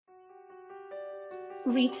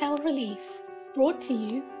Retail Relief, brought to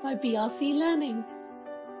you by BRC Learning.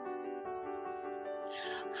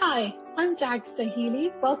 Hi, I'm Jags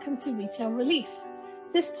Healy. Welcome to Retail Relief.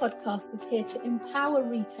 This podcast is here to empower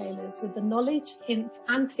retailers with the knowledge, hints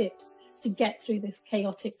and tips to get through this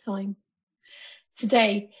chaotic time.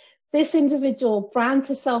 Today, this individual brands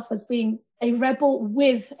herself as being a rebel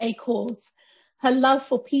with a cause. Her love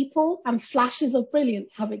for people and flashes of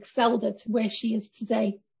brilliance have excelled her to where she is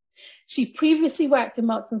today. She previously worked in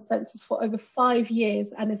Marks & Spencer's for over 5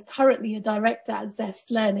 years and is currently a director at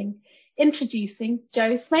Zest Learning. Introducing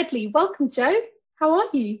Jo Smedley. Welcome, Jo. How are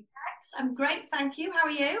you? I'm great, thank you. How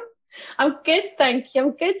are you? I'm good, thank you.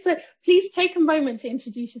 I'm good. So please take a moment to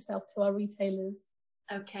introduce yourself to our retailers.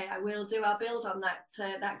 Okay, I will do. I'll build on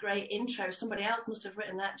that great intro. Somebody else must have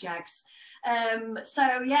written that, Jags.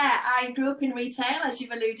 I grew up in retail, as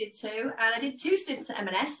you've alluded to, and I did 2 stints at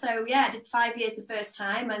M&S. So yeah, I did 5 years the first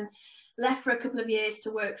time and left for a couple of years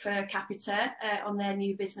to work for Capita on their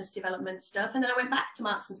new business development stuff. And then I went back to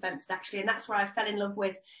Marks & Spencer's actually, and that's where I fell in love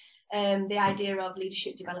with the idea of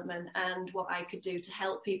leadership development and what I could do to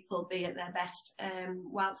help people be at their best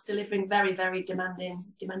whilst delivering very, very demanding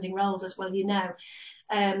roles, as well, you know.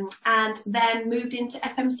 And then moved into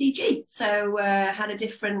FMCG. So had a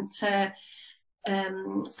different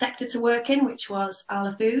sector to work in, which was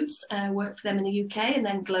Arla Foods. Worked for them in the UK and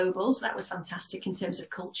then global. So that was fantastic in terms of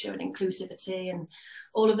culture and inclusivity and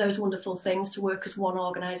all of those wonderful things, to work as one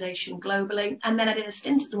organisation globally. And then I did a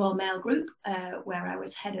stint at the Royal Mail Group, where I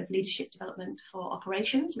was head of leadership development for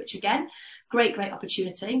operations, which again, great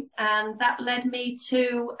opportunity. And that led me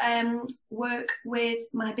to work with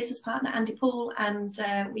my business partner, Andy Poole, and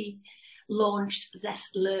we launched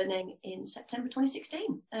Zest Learning in September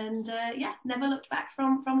 2016. And never looked back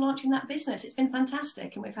from launching that business. It's been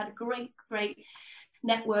fantastic, and we've had a great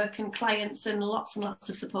network and clients and lots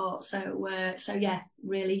of support. So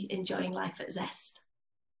really enjoying life at Zest.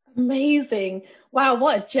 Amazing. Wow,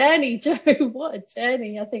 what a journey, Jo. What a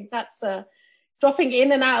journey. I think that's dropping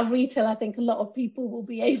in and out of retail. I think a lot of people will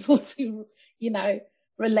be able to,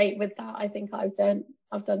 relate with that. I think I've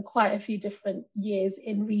done quite a few different years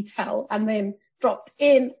in retail and then dropped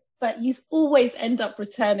in, but you always end up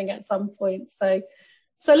returning at some point. So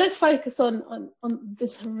let's focus on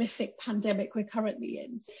this horrific pandemic we're currently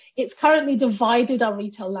in. It's currently divided our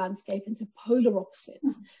retail landscape into polar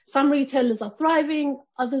opposites. Some retailers are thriving,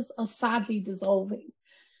 others are sadly dissolving.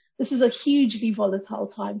 This is a hugely volatile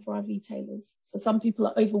time for our retailers. So some people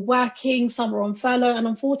are overworking, some are on furlough, and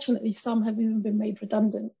unfortunately some have even been made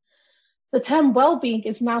redundant. The term well-being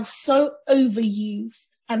is now so overused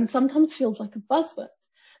and sometimes feels like a buzzword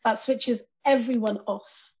that switches everyone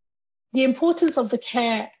off. The importance of the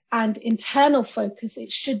care and internal focus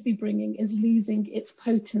it should be bringing is losing its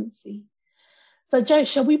potency. So Jo,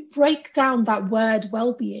 shall we break down that word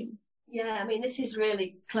well-being? Yeah, I mean, this is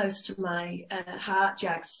really close to my heart,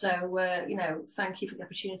 Jags. So, thank you for the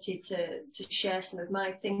opportunity to share some of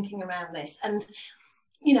my thinking around this. And,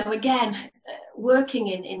 again, working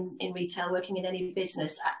in retail, working in any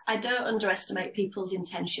business, I don't underestimate people's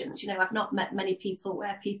intentions. I've not met many people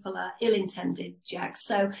where people are ill-intended, Jags.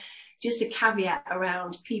 So just a caveat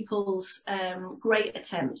around people's great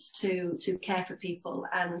attempts to care for people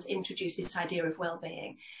and introduce this idea of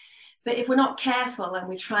well-being. But if we're not careful and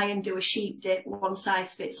we try and do a sheep dip, one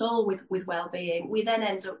size fits all with well-being, we then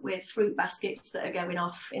end up with fruit baskets that are going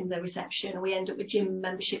off in the reception. We end up with gym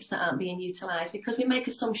memberships that aren't being utilised because we make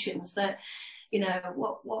assumptions that,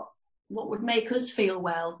 what would make us feel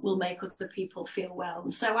well will make other people feel well.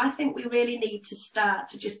 And so I think we really need to start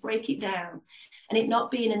to just break it down and it not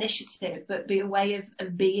be an initiative, but be a way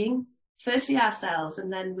of being, firstly ourselves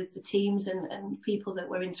and then with the teams and people that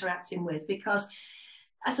we're interacting with. Because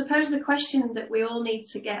I suppose the question that we all need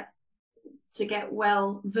to get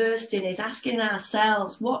well versed in is asking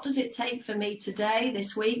ourselves, what does it take for me today,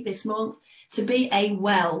 this week, this month, to be a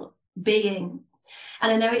well-being?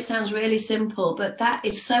 And I know it sounds really simple, but that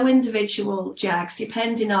is so individual, Jags,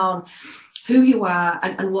 depending on who you are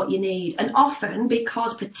and what you need. And often,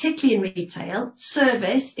 because particularly in retail,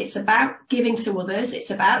 service, it's about giving to others. It's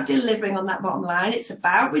about delivering on that bottom line. It's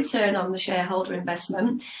about return on the shareholder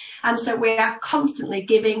investment. And so we are constantly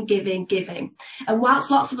giving. And whilst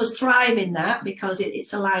lots of us thrive in that because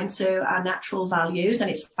it's aligned to our natural values and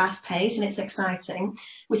it's fast paced and it's exciting,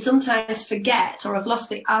 we sometimes forget or have lost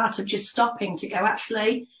the art of just stopping to go,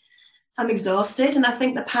 actually, I'm exhausted. And I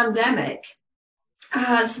think the pandemic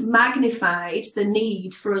has magnified the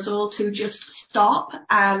need for us all to just stop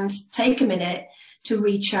and take a minute to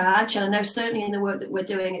recharge. And I know certainly in the work that we're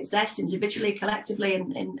doing at Zest, individually, collectively,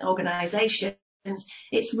 in organisation,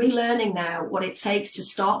 It's relearning now what it takes to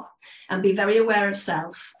stop and be very aware of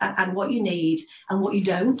self and what you need and what you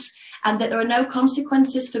don't, and that there are no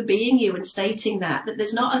consequences for being you and stating that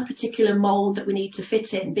there's not a particular mold that we need to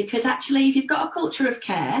fit in. Because actually, if you've got a culture of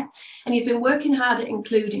care and you've been working hard at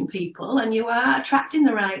including people and you are attracting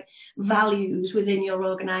the right values within your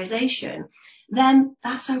organisation, then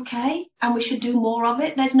that's okay, and we should do more of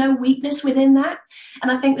it. There's no weakness within that.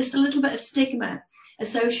 And I think there's still a little bit of stigma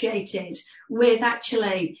associated with,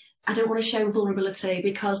 actually, I don't want to show vulnerability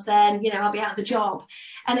because then, I'll be out of the job.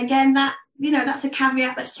 And again, that's a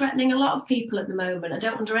caveat that's threatening a lot of people at the moment. I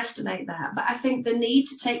don't underestimate that. But I think the need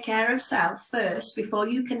to take care of self first before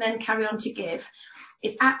you can then carry on to give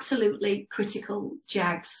is absolutely critical,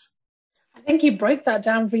 Jags. I think you broke that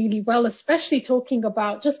down really well, especially talking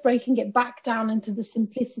about just breaking it back down into the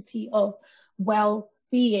simplicity of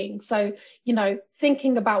well-being. So,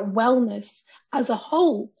 thinking about wellness as a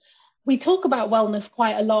whole. We talk about wellness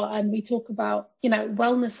quite a lot, and we talk about,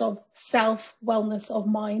 wellness of self, wellness of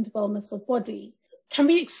mind, wellness of body. Can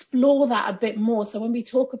we explore that a bit more? So when we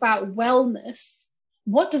talk about wellness,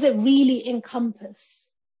 what does it really encompass?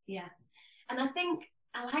 Yeah. And I think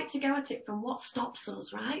I like to go at it from what stops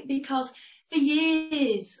us, right? Because for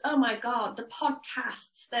years, oh my God, the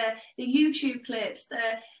podcasts, the YouTube clips,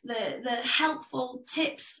 the helpful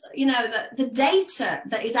tips, the data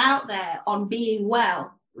that is out there on being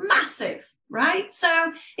well, massive, right?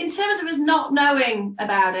 So in terms of us not knowing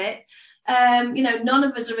about it, none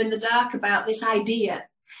of us are in the dark about this idea,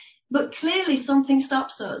 but clearly something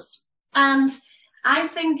stops us. And I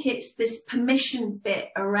think it's this permission bit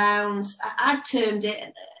around, I've termed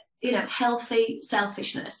it, healthy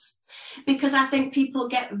selfishness, because I think people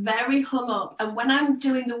get very hung up. And when I'm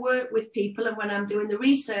doing the work with people and when I'm doing the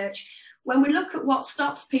research, when we look at what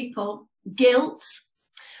stops people, guilt,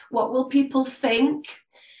 what will people think?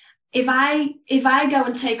 If I go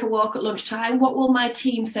and take a walk at lunchtime, what will my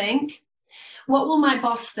team think? What will my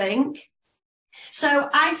boss think? So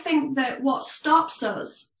I think that what stops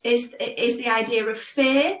us is the idea of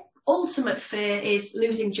fear. Ultimate fear is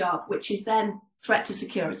losing job, which is then threat to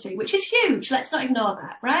security, which is huge. Let's not ignore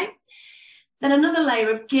that, right? Then another layer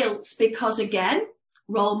of guilt, because again,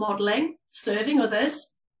 role modeling, serving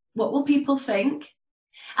others, what will people think?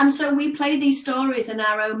 And so we play these stories in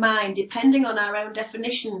our own mind, depending on our own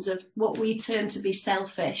definitions of what we term to be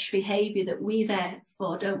selfish behaviour that we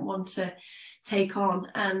therefore don't want to take on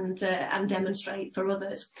and demonstrate for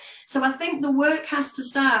others. So I think the work has to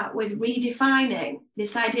start with redefining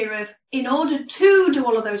this idea of, in order to do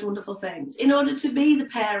all of those wonderful things, in order to be the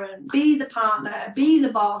parent, be the partner, be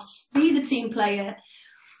the boss, be the team player,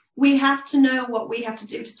 we have to know what we have to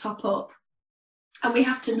do to top up. And we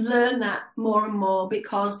have to learn that more and more,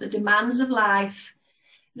 because the demands of life,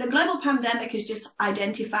 the global pandemic has just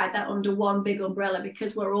identified that under one big umbrella,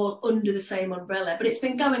 because we're all under the same umbrella, but it's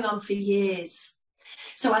been going on for years.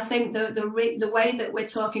 So I think the way that we're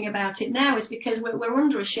talking about it now is because we're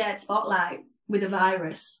under a shared spotlight with a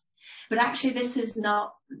virus. But actually it's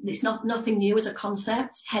nothing new as a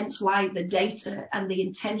concept, hence why the data and the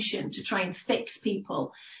intention to try and fix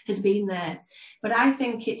people has been there. But I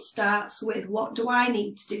think it starts with, what do I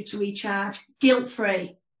need to do to recharge?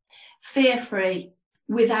 Guilt-free, fear-free,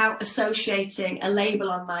 without associating a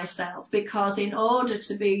label on myself, because in order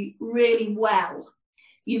to be really well,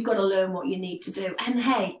 you've got to learn what you need to do. And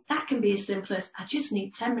hey, that can be as simple as, I just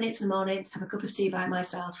need 10 minutes in the morning to have a cup of tea by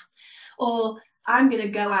myself, or I'm going to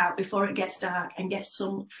go out before it gets dark and get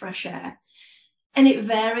some fresh air. And it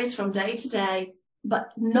varies from day to day, but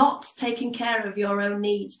not taking care of your own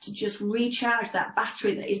needs to just recharge that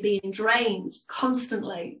battery that is being drained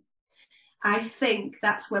constantly. I think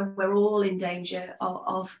that's when we're all in danger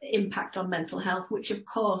of impact on mental health, which of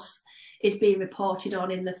course is being reported on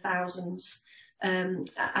in the thousands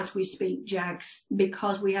as we speak, Jags,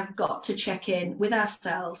 because we have got to check in with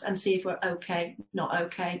ourselves and see if we're okay, not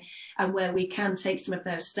okay, and where we can take some of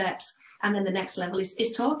those steps. And then the next level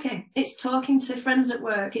is talking. It's talking to friends at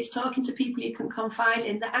work. It's talking to people you can confide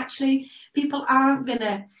in, that actually people aren't going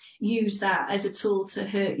to use that as a tool to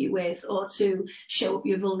hurt you with or to show up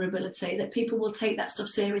your vulnerability, that people will take that stuff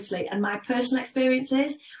seriously. And my personal experience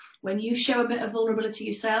is, when you show a bit of vulnerability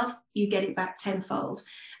yourself, you get it back tenfold,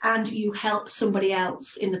 and you help somebody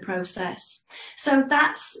else in the process. So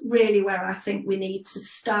that's really where I think we need to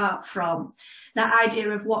start from, that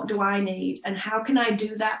idea of what do I need and how can I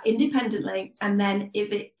do that independently. And then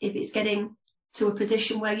if it's getting to a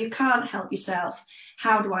position where you can't help yourself,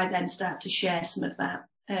 how do I then start to share some of that,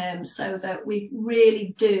 so that we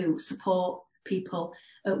really do support people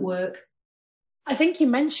at work. I think you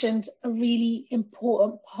mentioned a really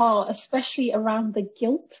important part, especially around the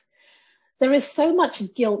guilt. there is so much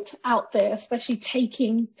guilt out there, especially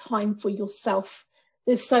taking time for yourself.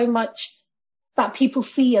 There's so much that people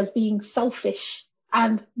see as being selfish.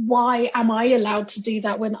 And why am I allowed to do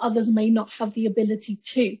that when others may not have the ability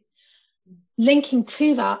to? Linking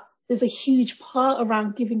to that, there's a huge part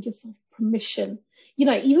around giving yourself permission.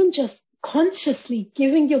 Even just consciously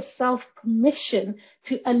giving yourself permission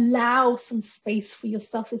to allow some space for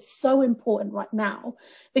yourself is so important right now,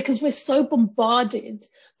 because we're so bombarded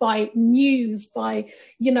by news, by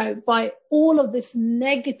all of this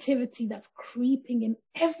negativity that's creeping in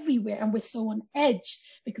everywhere. And we're so on edge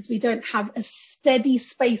because we don't have a steady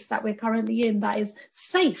space that we're currently in that is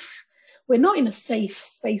safe. We're not in a safe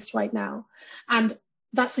space right now. And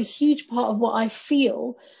that's a huge part of what I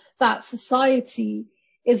feel, that society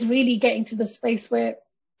is really getting to the space where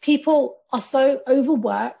people are so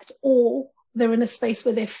overworked, or they're in a space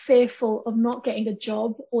where they're fearful of not getting a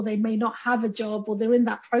job, or they may not have a job, or they're in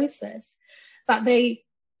that process, that they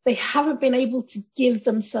haven't been able to give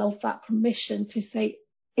themselves that permission to say,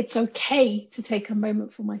 it's okay to take a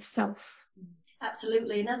moment for myself.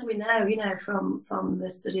 Absolutely. And as we know, from the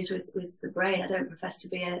studies with the brain, I don't profess to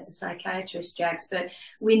be a psychiatrist, Jags, but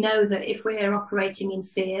we know that if we're operating in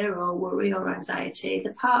fear or worry or anxiety,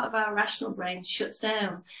 the part of our rational brain shuts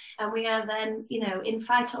down, and we are then, in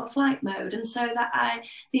fight or flight mode. And so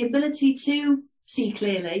the ability to see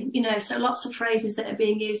clearly, so lots of phrases that are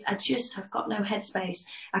being used, I just have got no headspace,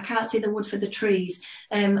 I can't see the wood for the trees,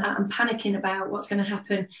 I'm panicking about what's going to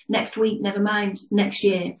happen next week, never mind next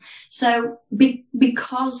year. So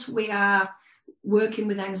because we are working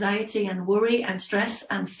with anxiety and worry and stress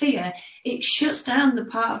and fear, it shuts down the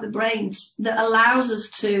part of the brain that allows us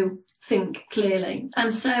to think clearly.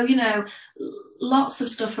 And so, lots of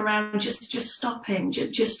stuff around just stopping,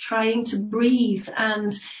 just trying to breathe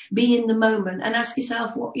and be in the moment and ask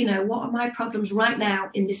yourself, what are my problems right now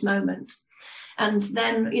in this moment? And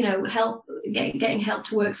then, getting help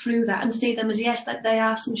to work through that and see them as, yes, that they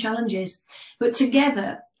are some challenges. But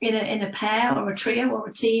together, in a pair or a trio or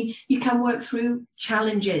a team, you can work through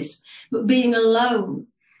challenges. But being alone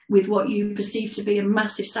with what you perceive to be a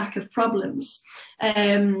massive stack of problems,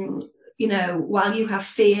 while you have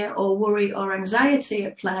fear or worry or anxiety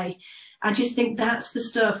at play, I just think that's the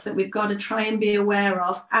stuff that we've got to try and be aware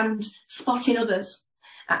of and spot in others.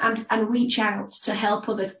 And reach out to help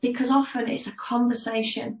others, because often it's a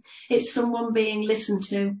conversation. It's someone being listened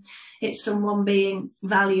to. It's someone being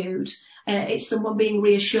valued. It's someone being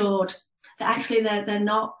reassured that actually they're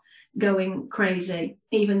not going crazy,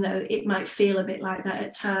 even though it might feel a bit like that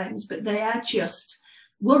at times, but they are just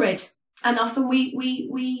worried. And often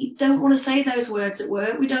we don't want to say those words at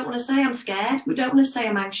work. We don't want to say I'm scared. We don't want to say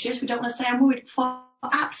I'm anxious. We don't want to say I'm worried, for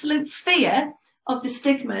absolute fear of the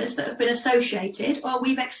stigmas that have been associated or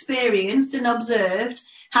we've experienced and observed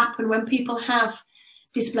happen when people have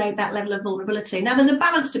displayed that level of vulnerability. Now, there's a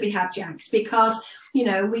balance to be had, Jags, because,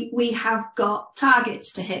 we have got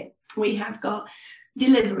targets to hit. We have got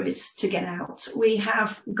deliveries to get out. We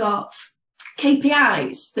have got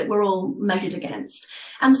KPIs that we're all measured against.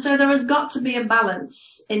 And so there has got to be a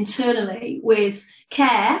balance internally with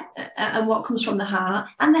care and what comes from the heart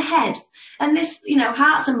and the head. And this,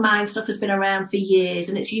 hearts and mind stuff has been around for years,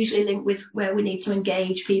 and it's usually linked with where we need to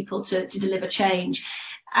engage people to deliver change.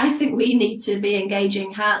 I think we need to be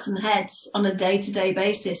engaging hearts and heads on a day-to-day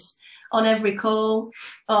basis, on every call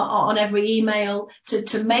or on every email,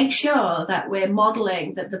 to make sure that we're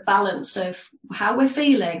modelling the balance of how we're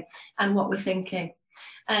feeling and what we're thinking.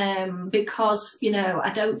 Because,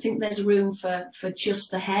 I don't think there's room for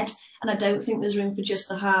just the head, and I don't think there's room for just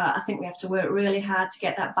the heart. I think we have to work really hard to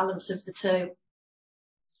get that balance of the two.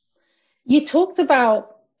 You talked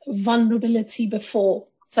about vulnerability before.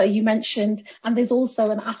 So you mentioned, and there's also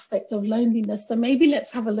an aspect of loneliness. So maybe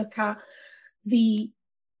let's have a look at the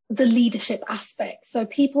leadership aspect. So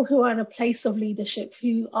people who are in a place of leadership,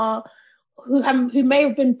 who may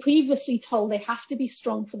have been previously told they have to be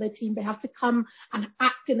strong for their team, they have to come and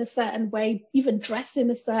act in a certain way, even dress in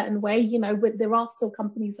a certain way, there are still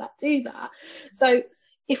companies that do that. So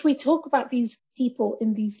if we talk about these people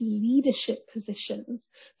in these leadership positions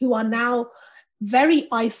who are now very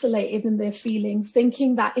isolated in their feelings,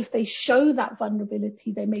 thinking that if they show that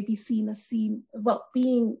vulnerability, they may be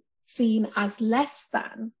being seen as less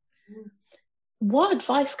than. What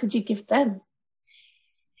advice could you give them?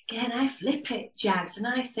 Again, I flip it, Jags, and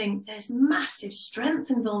I think there's massive strength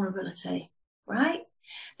in vulnerability, right?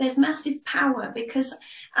 There's massive power, because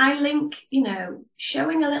I link,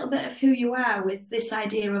 showing a little bit of who you are with this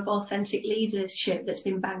idea of authentic leadership that's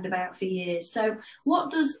been banged about for years. So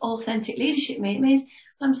what does authentic leadership mean? It means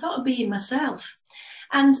I'm sort of being myself.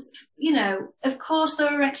 And, of course, there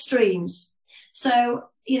are extremes. So,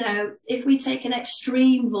 if we take an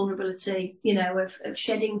extreme vulnerability, of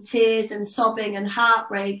shedding tears and sobbing and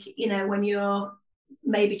heartbreak, when you're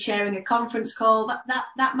maybe chairing a conference call,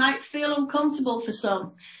 that might feel uncomfortable for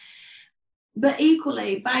some. But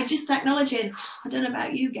equally, by just acknowledging, I don't know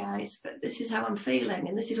about you guys, but this is how I'm feeling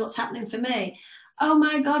and this is what's happening for me. Oh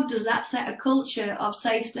my God, does that set a culture of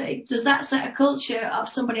safety? Does that set a culture of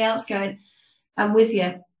somebody else going, I'm with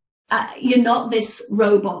you. You're not this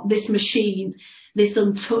robot, this machine, this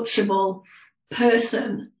untouchable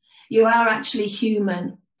person. You are actually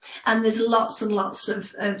human. And there's lots and lots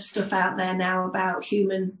of stuff out there now about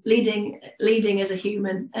leading as a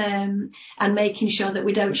human, and making sure that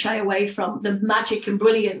we don't shy away from the magic and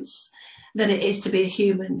brilliance that it is to be a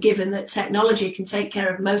human, given that technology can take care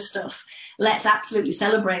of most stuff. Let's absolutely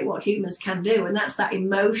celebrate what humans can do. And that's that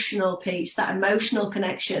emotional piece, that emotional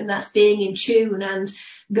connection, that's being in tune and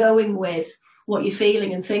going with what you're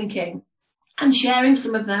feeling and thinking and sharing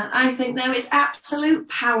some of that. I think there is absolute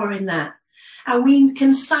power in that. And we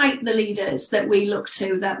can cite the leaders that we look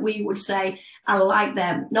to, that we would say, I like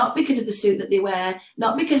them, not because of the suit that they wear,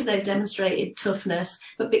 not because they've demonstrated toughness,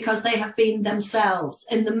 but because they have been themselves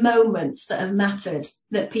in the moments that have mattered,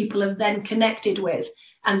 that people have then connected with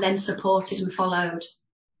and then supported and followed.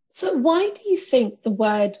 So why do you think the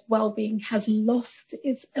word well-being has lost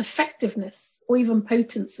its effectiveness or even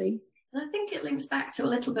potency? And I think it links back to a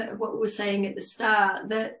little bit of what we were saying at the start,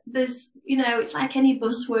 that there's, it's like any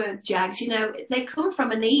buzzword, Jags, they come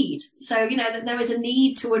from a need. So, that there is a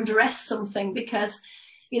need to address something because,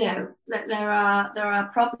 that there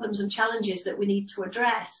are problems and challenges that we need to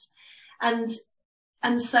address. And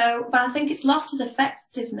so, but I think it's lost its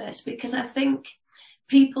effectiveness because I think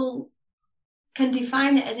people can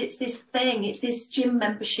define it as it's this thing, it's this gym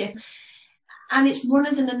membership, and it's run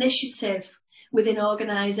as an initiative within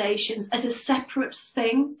organisations as a separate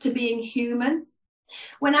thing to being human.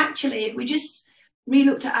 When actually, if we just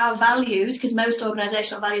re-looked at our values, because most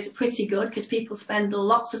organisational values are pretty good because people spend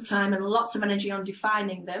lots of time and lots of energy on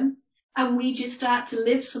defining them, and we just start to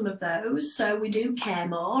live some of those, so we do care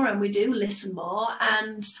more and we do listen more,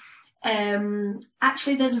 and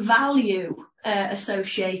actually there's value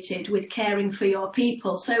associated with caring for your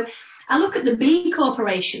people. So I look at the B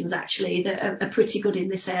corporations actually that are pretty good in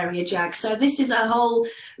this area, Jag. So this is a whole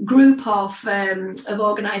group of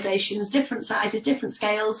organisations, different sizes, different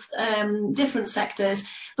scales, different sectors,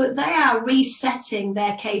 but they are resetting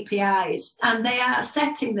their KPIs and they are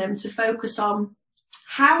setting them to focus on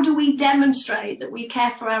how do we demonstrate that we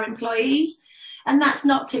care for our employees. And that's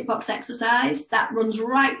not tick box exercise. That runs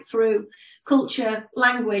right through culture,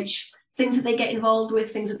 language, things that they get involved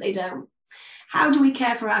with, things that they don't. How do we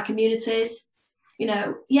care for our communities?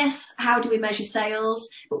 Yes, how do we measure sales?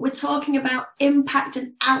 But we're talking about impact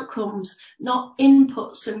and outcomes, not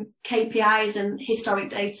inputs and KPIs and historic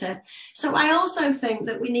data. So I also think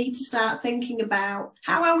that we need to start thinking about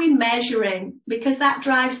how are we measuring, because that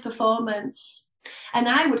drives performance. And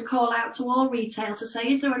I would call out to all retail to say,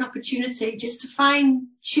 is there an opportunity just to fine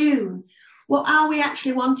tune? What are we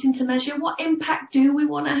actually wanting to measure? What impact do we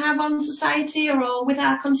want to have on society or with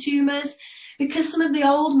our consumers? Because some of the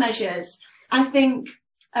old measures, I think,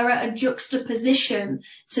 are at a juxtaposition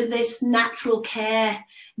to this natural care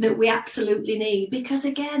that we absolutely need. Because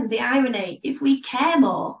again, the irony, if we care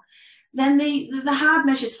more, then the hard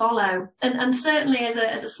measures follow. And certainly as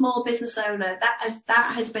a small business owner,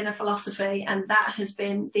 that has been a philosophy and that has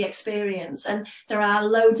been the experience. And there are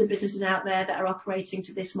loads of businesses out there that are operating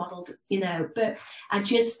to this model, but I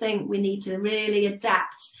just think we need to really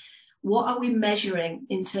adapt. What are we measuring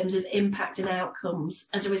in terms of impact and outcomes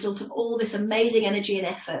as a result of all this amazing energy and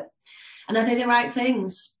effort? And are they the right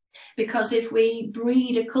things? Because if we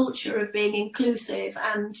breed a culture of being inclusive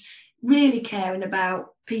and really caring about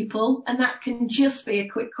people, and that can just be a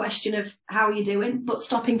quick question of how are you doing, but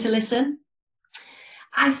stopping to listen,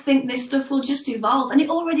 I think this stuff will just evolve. And it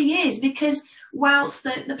already is, because whilst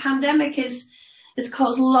the pandemic has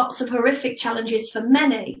caused lots of horrific challenges for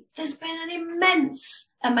many, there's been an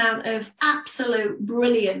immense amount of absolute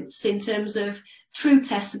brilliance in terms of true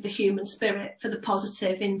tests of the human spirit for the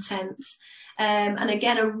positive intent. And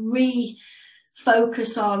again, a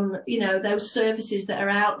refocus on, those services that are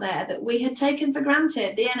out there that we had taken for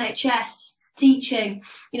granted, the NHS, teaching,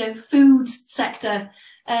 food sector,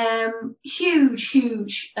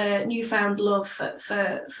 huge newfound love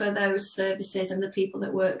for those services and the people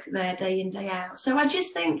that work there day in, day out. So I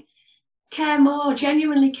just think care more,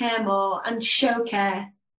 genuinely care more, and show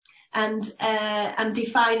care, and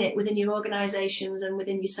define it within your organisations and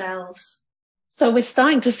within yourselves. So we're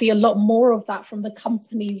starting to see a lot more of that from the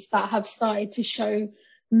companies that have started to show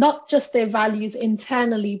not just their values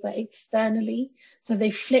internally, but externally. So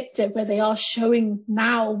they flipped it where they are showing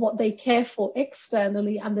now what they care for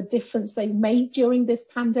externally and the difference they made during this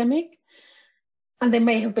pandemic. And there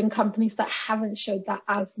may have been companies that haven't showed that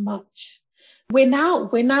as much. We're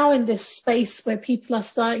now in this space where people are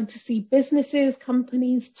starting to see businesses,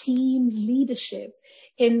 companies, teams, leadership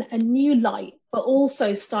in a new light, but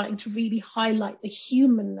also starting to really highlight the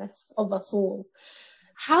humanness of us all.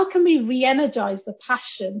 How can we re-energize the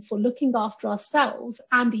passion for looking after ourselves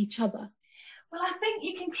and each other? Well, I think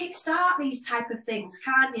you can kickstart these type of things,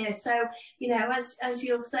 can't you? So, as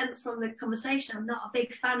you'll sense from the conversation, I'm not a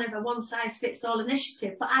big fan of a one-size-fits-all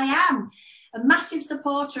initiative, but I am a massive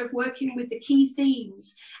supporter of working with the key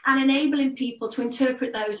themes and enabling people to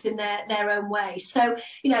interpret those in their own way. So,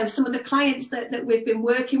 some of the clients that we've been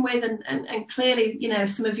working with and clearly,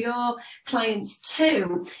 some of your clients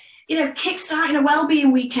too, kickstarting a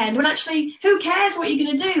wellbeing weekend when actually who cares what you're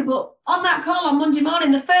going to do? But on that call on Monday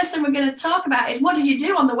morning, the first thing we're going to talk about is what did you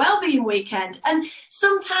do on the wellbeing weekend? And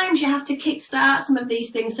sometimes you have to kickstart some of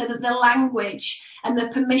these things so that the language and the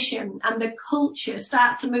permission and the culture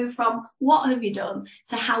starts to move from what have you done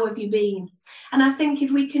to how have you been? And I think if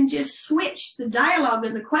we can just switch the dialogue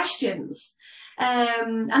and the questions,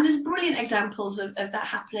 and there's brilliant examples of that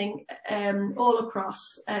happening all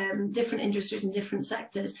across different industries and different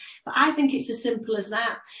sectors. But I think it's as simple as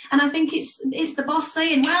that. And I think it's the boss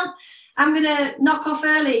saying, well, I'm going to knock off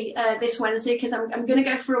early this Wednesday because I'm going to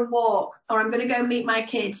go for a walk or I'm going to go meet my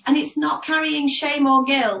kids. And it's not carrying shame or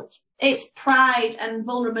guilt. It's pride and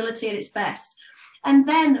vulnerability at its best. And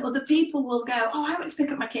then other people will go, oh, I went to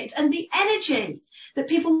pick up my kids. And the energy that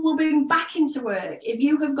people will bring back into work, if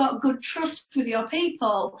you have got good trust with your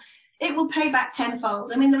people, it will pay back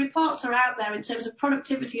tenfold. I mean, the reports are out there in terms of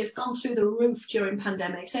productivity has gone through the roof during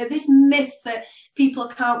pandemic. So this myth that people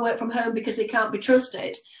can't work from home because they can't be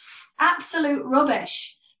trusted, absolute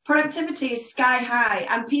rubbish. Productivity is sky high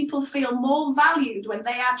and people feel more valued when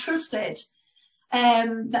they are trusted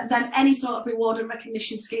than any sort of reward and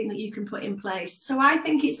recognition scheme that you can put in place. So I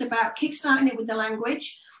think it's about kickstarting it with the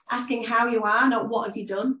language, asking how you are, not what have you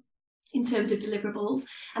done in terms of deliverables.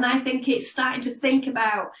 And I think it's starting to think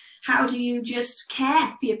about how do you just care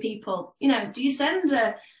for your people? Do you send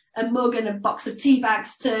a mug and a box of tea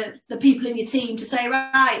bags to the people in your team to say,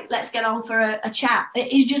 right, let's get on for a chat.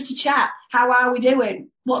 It is just a chat. How are we doing?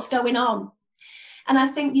 What's going on? And I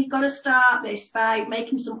think you've got to start this by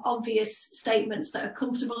making some obvious statements that are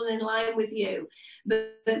comfortable and in line with you.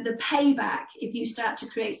 But the payback, if you start to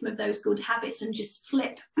create some of those good habits and just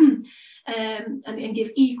flip and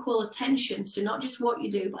give equal attention to not just what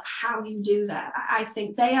you do, but how you do that, I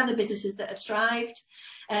think they are the businesses that have strived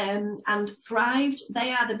and thrived.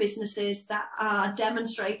 They are the businesses that are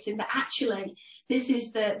demonstrating that actually this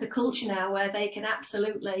is the culture now where they can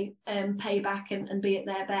absolutely pay back and be at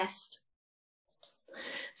their best.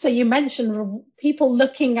 So you mentioned people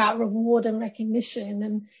looking at reward and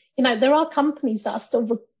recognition, and there are companies that are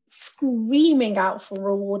still screaming out for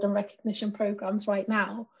reward and recognition programs right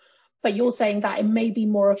now, but you're saying that it may be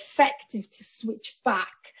more effective to switch back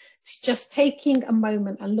to just taking a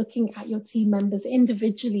moment and looking at your team members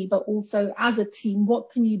individually, but also as a team.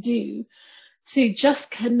 What can you do to just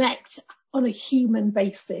connect on a human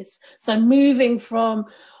basis? So moving from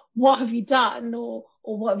what have you done or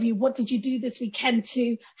what did you do this weekend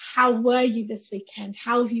to how were you this weekend?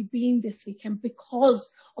 How have you been this weekend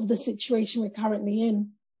because of the situation we're currently in?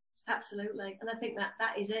 Absolutely. And I think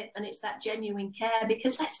that is it. And it's that genuine care,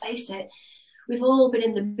 because let's face it, we've all been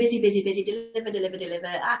in the busy, deliver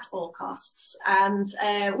at all costs. And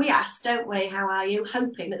we ask, don't we, how are you?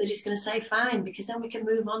 Hoping that they're just going to say fine, because then we can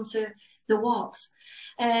move on to the what.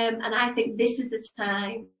 And I think this is the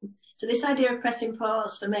time. So this idea of pressing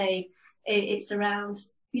pause for me, it's around,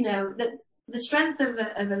 the strength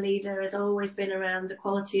of a leader has always been around the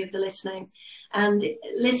quality of the listening. And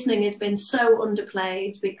listening has been so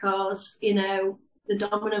underplayed because, the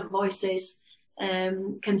dominant voices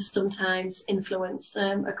can sometimes influence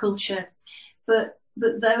a culture. But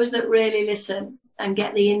those that really listen and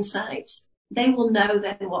get the insight, they will know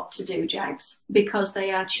then what to do, Jags, because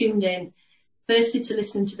they are tuned in. Firstly, to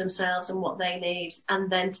listen to themselves and what they need, and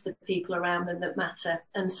then to the people around them that matter.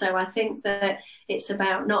 And so I think that it's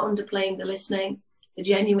about not underplaying the listening, the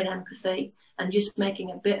genuine empathy, and just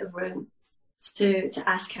making a bit of room to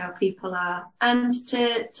ask how people are, and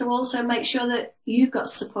to also make sure that you've got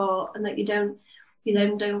support and that you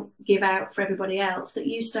don't give out for everybody else, that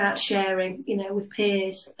you start sharing, with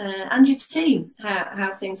peers and your team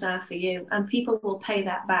how things are for you, and people will pay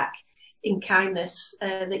that back in kindness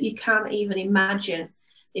that you can't even imagine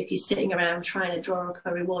if you're sitting around trying to draw up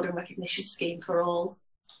a reward and recognition scheme for all.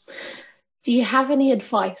 Do you have any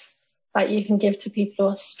advice that you can give to people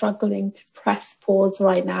who are struggling to press pause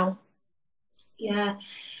right now? Yeah,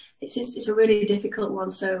 it's a really difficult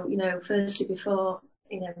one. So, firstly, before,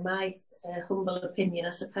 my humble opinion, I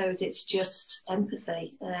suppose it's just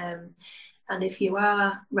empathy. And if you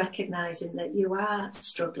are recognising that you are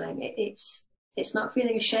struggling, it's not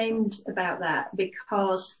feeling ashamed about that,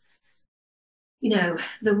 because,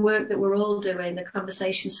 the work that we're all doing, the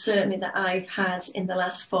conversations certainly that I've had in the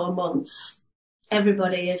last 4 months,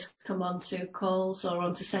 everybody has come onto calls or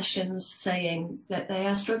onto sessions saying that they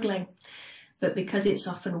are struggling. But because it's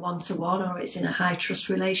often one-to-one or it's in a high trust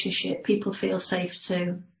relationship, people feel safe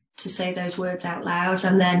to say those words out loud.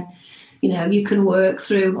 And then, you can work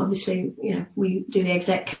through, obviously, we do the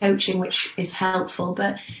exec coaching, which is helpful,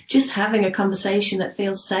 but just having a conversation that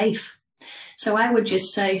feels safe. So I would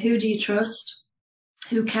just say, who do you trust?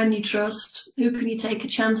 Who can you trust? Who can you take a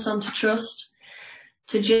chance on to trust?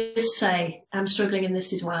 To just say, I'm struggling and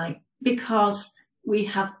this is why. Because we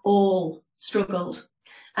have all struggled.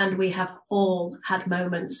 And we have all had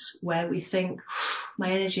moments where we think,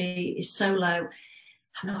 my energy is so low,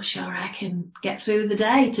 I'm not sure I can get through the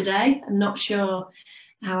day today. I'm not sure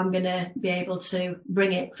how I'm going to be able to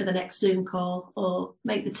bring it for the next Zoom call or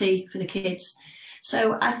make the tea for the kids.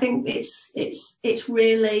 So I think it's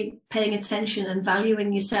really paying attention and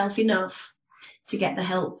valuing yourself enough to get the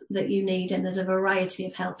help that you need. And there's a variety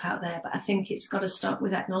of help out there, but I think it's got to start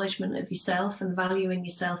with acknowledgement of yourself and valuing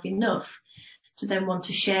yourself enough to then want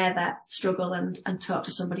to share that struggle and talk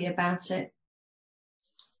to somebody about it.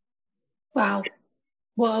 Wow.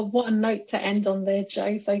 Well, what a note to end on there,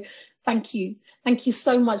 Jo. So thank you. Thank you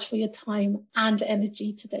so much for your time and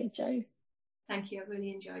energy today, Jo. Thank you. I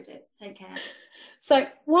really enjoyed it. Take care. So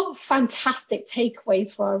what fantastic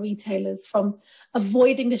takeaways for our retailers, from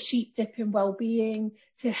avoiding the sheep dip in well-being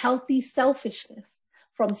to healthy selfishness,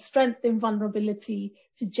 from strength in vulnerability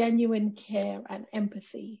to genuine care and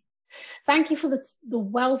empathy. Thank you for the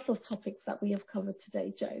wealth of topics that we have covered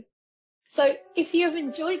today, Jo. So if you have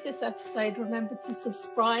enjoyed this episode, remember to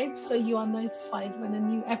subscribe so you are notified when a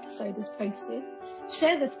new episode is posted.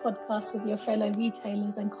 Share this podcast with your fellow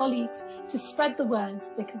retailers and colleagues to spread the word,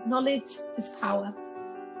 because knowledge is power.